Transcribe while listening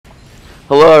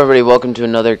Hello everybody, welcome to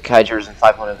another Kaiju Arisen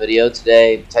 5.0 video.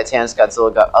 Today, Titanus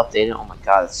Godzilla got updated. Oh my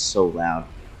god, it's so loud.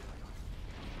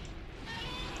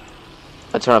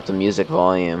 I turn up the music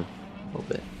volume a little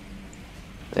bit.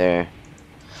 There.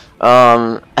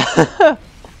 Damn,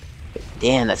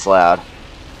 that's loud.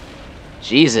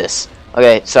 Jesus.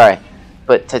 Okay, sorry.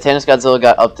 But Titanus Godzilla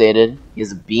got updated. He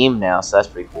has a beam now, so that's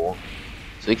pretty cool.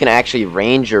 So you can actually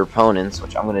range your opponents,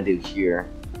 which I'm gonna do here.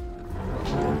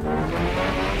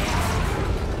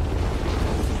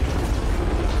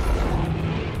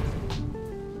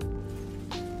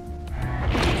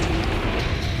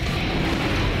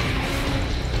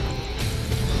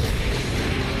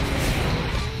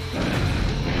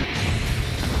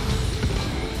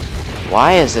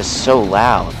 Why is this so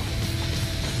loud?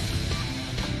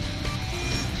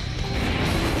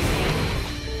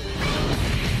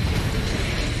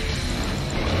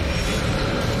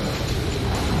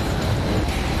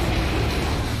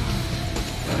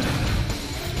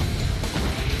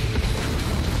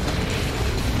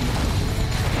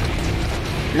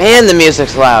 Man, the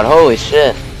music's loud. Holy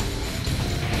shit.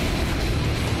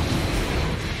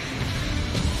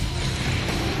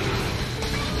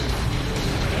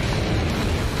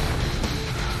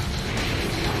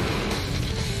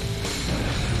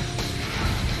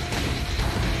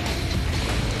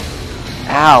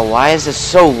 Ow, why is this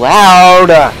so loud?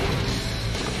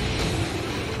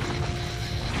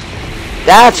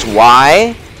 That's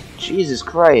why. Jesus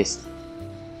Christ.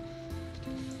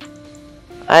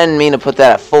 I didn't mean to put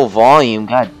that at full volume.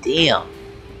 God damn.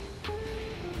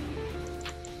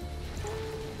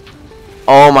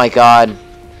 Oh my god.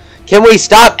 Can we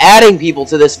stop adding people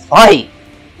to this fight?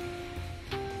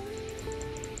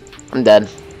 I'm dead.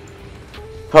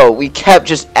 Bro, we kept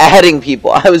just adding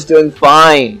people. I was doing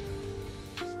fine.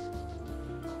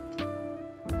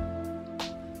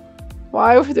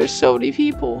 Why were there so many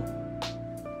people?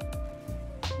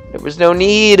 There was no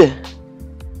need.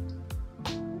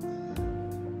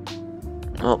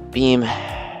 Oh, beam.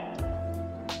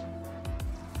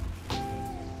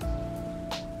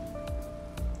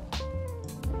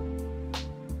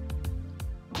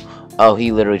 Oh,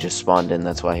 he literally just spawned in.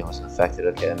 That's why he wasn't affected.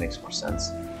 Okay, that makes more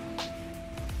sense.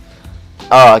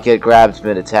 Oh, I get grabbed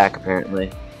mid-attack,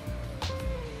 apparently.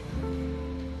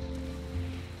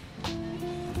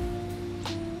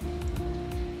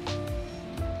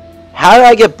 How did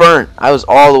I get burnt? I was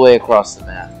all the way across the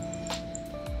map.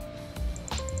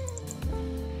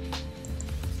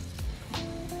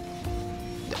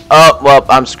 Oh, well,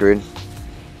 I'm screwed.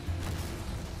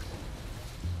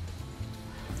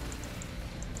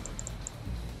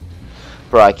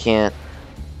 Bro, I can't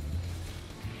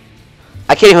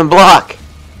even block!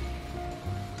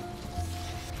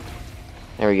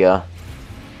 There we go.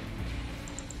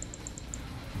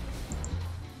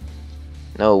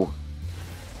 No.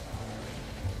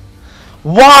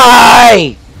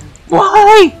 Why?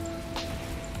 Why?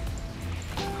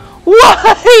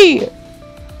 Why?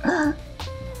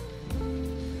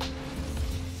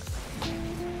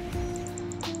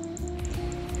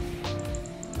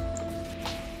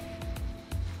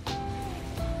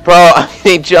 Bro,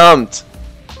 he jumped.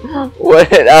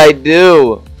 What did I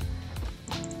do?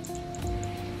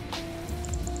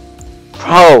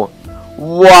 Bro,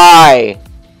 why?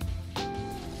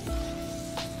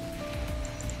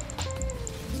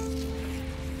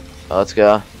 Oh, let's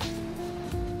go.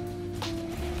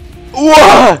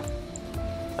 What?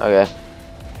 Okay.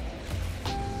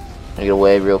 I get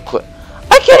away real quick.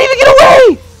 I can't even get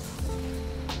away!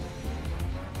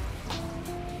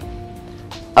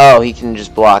 Oh, he can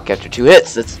just block after 2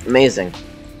 hits. That's amazing.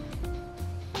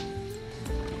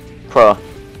 Pro.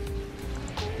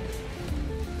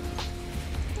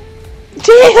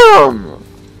 Damn!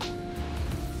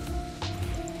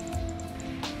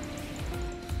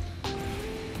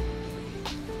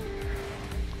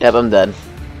 Yep, I'm dead.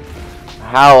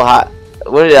 How hot?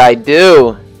 What did I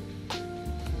do?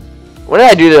 What did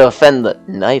I do to offend the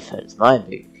knife head? It's my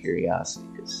big curiosity,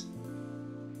 because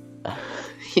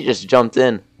he just jumped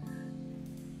in.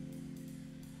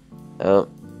 Oh,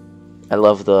 I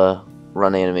love the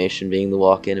run animation being the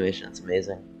walk animation. It's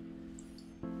amazing.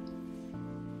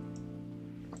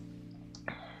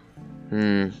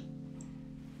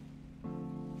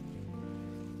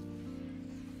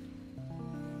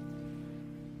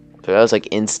 But that was like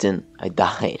instant. I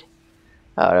died.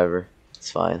 Whatever.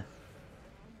 It's fine.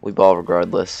 We ball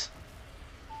regardless.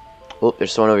 Oh,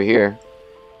 there's someone over here.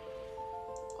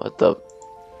 What the?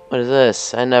 What is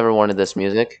this? I never wanted this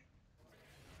music.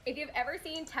 If you've ever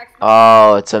seen text.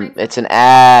 Oh, it's an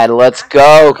ad. Let's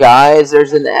go, guys.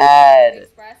 There's an ad.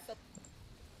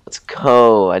 Let's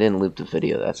go. I didn't loop the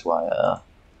video. That's why.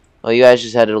 Well, you guys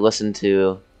just had to listen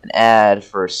to an ad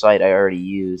for a site I already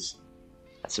use.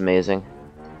 That's amazing.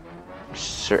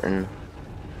 Certain.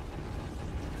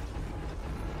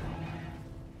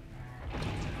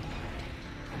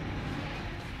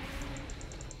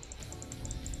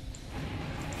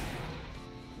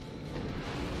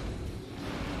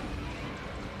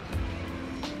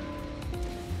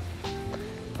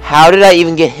 How did I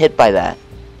even get hit by that?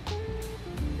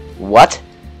 What?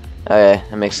 Okay,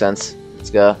 that makes sense. Let's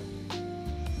go.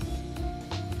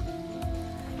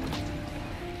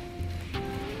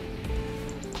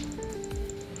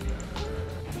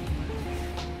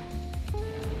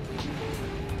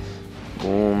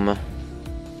 Boom.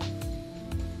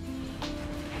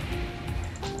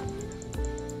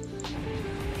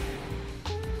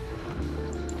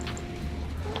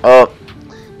 Oh.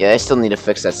 Yeah, I still need to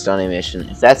fix that stun animation.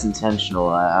 If that's intentional,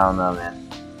 I don't know, man.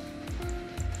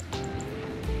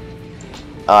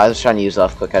 Oh, I was trying to use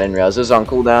off click. I didn't realize it was on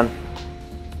cooldown.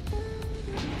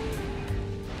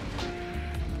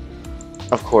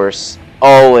 Of course.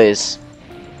 Always.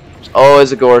 There's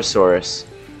always a Gorosaurus.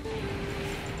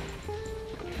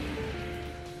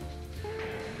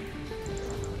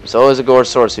 There's always a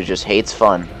Gorosaurus who just hates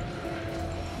fun.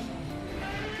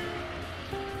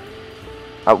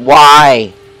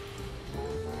 Why?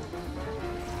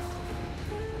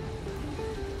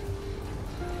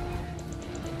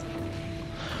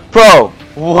 Bro,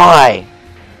 why?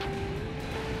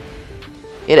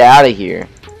 Get out of here.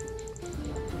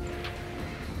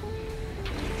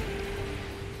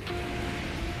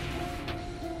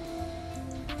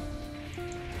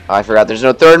 Oh, I forgot there's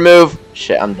no third move.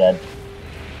 Shit, I'm dead.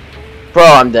 Bro,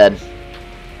 I'm dead.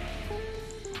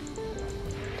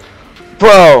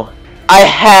 Bro, I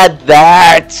had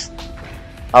that.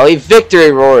 Oh, he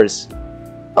victory roars.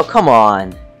 Oh, come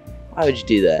on. Why would you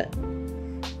do that?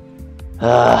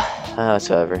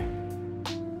 Whatever.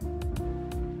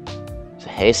 It's a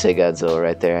Heisei Godzilla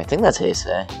right there. I think that's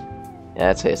Heisei.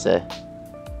 Yeah, that's Heisei.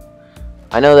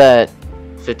 I know that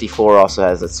 54 also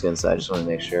has that skin, so I just want to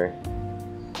make sure.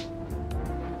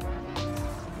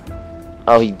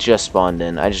 Oh, he just spawned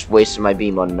in. I just wasted my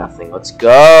beam on nothing. Let's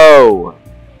go!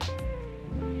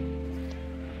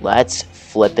 Let's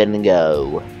flip and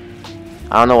go.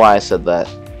 I don't know why I said that.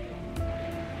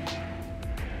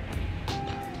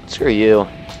 Screw you.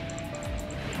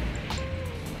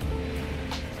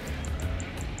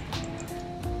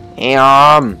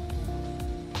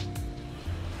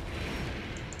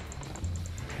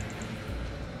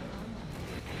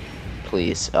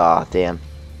 Please. Aw, damn.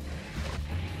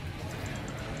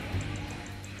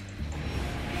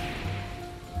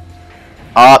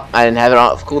 Oh, I didn't have it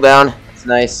off cooldown. It's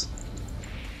nice.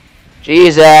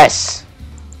 Jesus!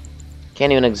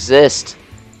 Can't even exist.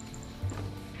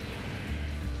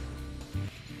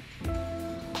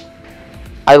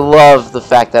 I love the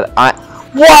fact that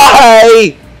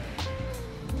Why?!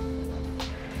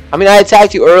 I mean, I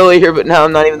attacked you earlier, but now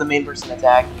I'm not even the main person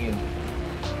attacking you.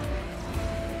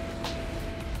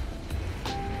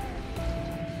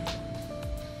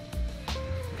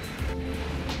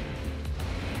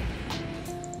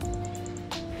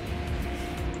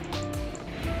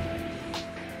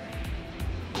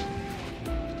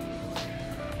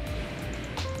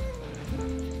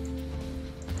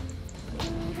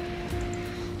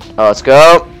 Oh, let's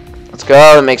go. Let's go.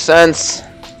 That makes sense.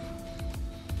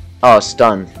 Oh,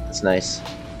 stun. That's nice.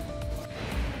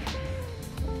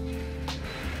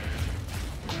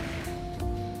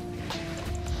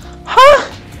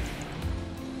 Huh?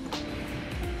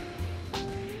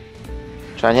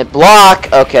 Try and hit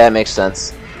block. Okay, that makes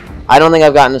sense. I don't think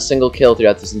I've gotten a single kill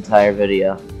throughout this entire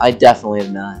video. I definitely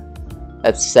have not.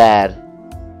 That's sad.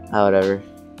 Whatever.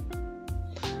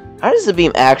 How does the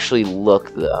beam actually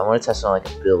look, though? I want to test it on, like,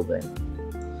 a building.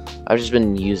 I've just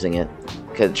been using it.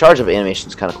 Okay, the charge-up animation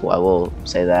is kind of cool, I will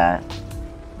say that.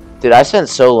 Dude, I spent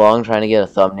so long trying to get a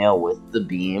thumbnail with the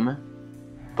beam,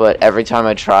 but every time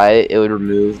I try it, it would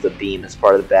remove the beam as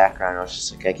part of the background. I was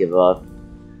just like, I give up.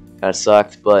 Kind of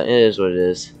sucked, but it is what it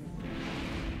is.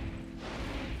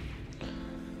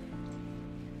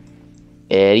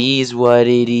 It is what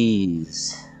it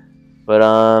is. But,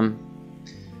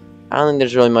 I don't think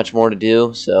there's really much more to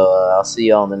do, so I'll see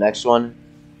y'all in the next one.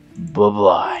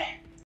 Bye-bye.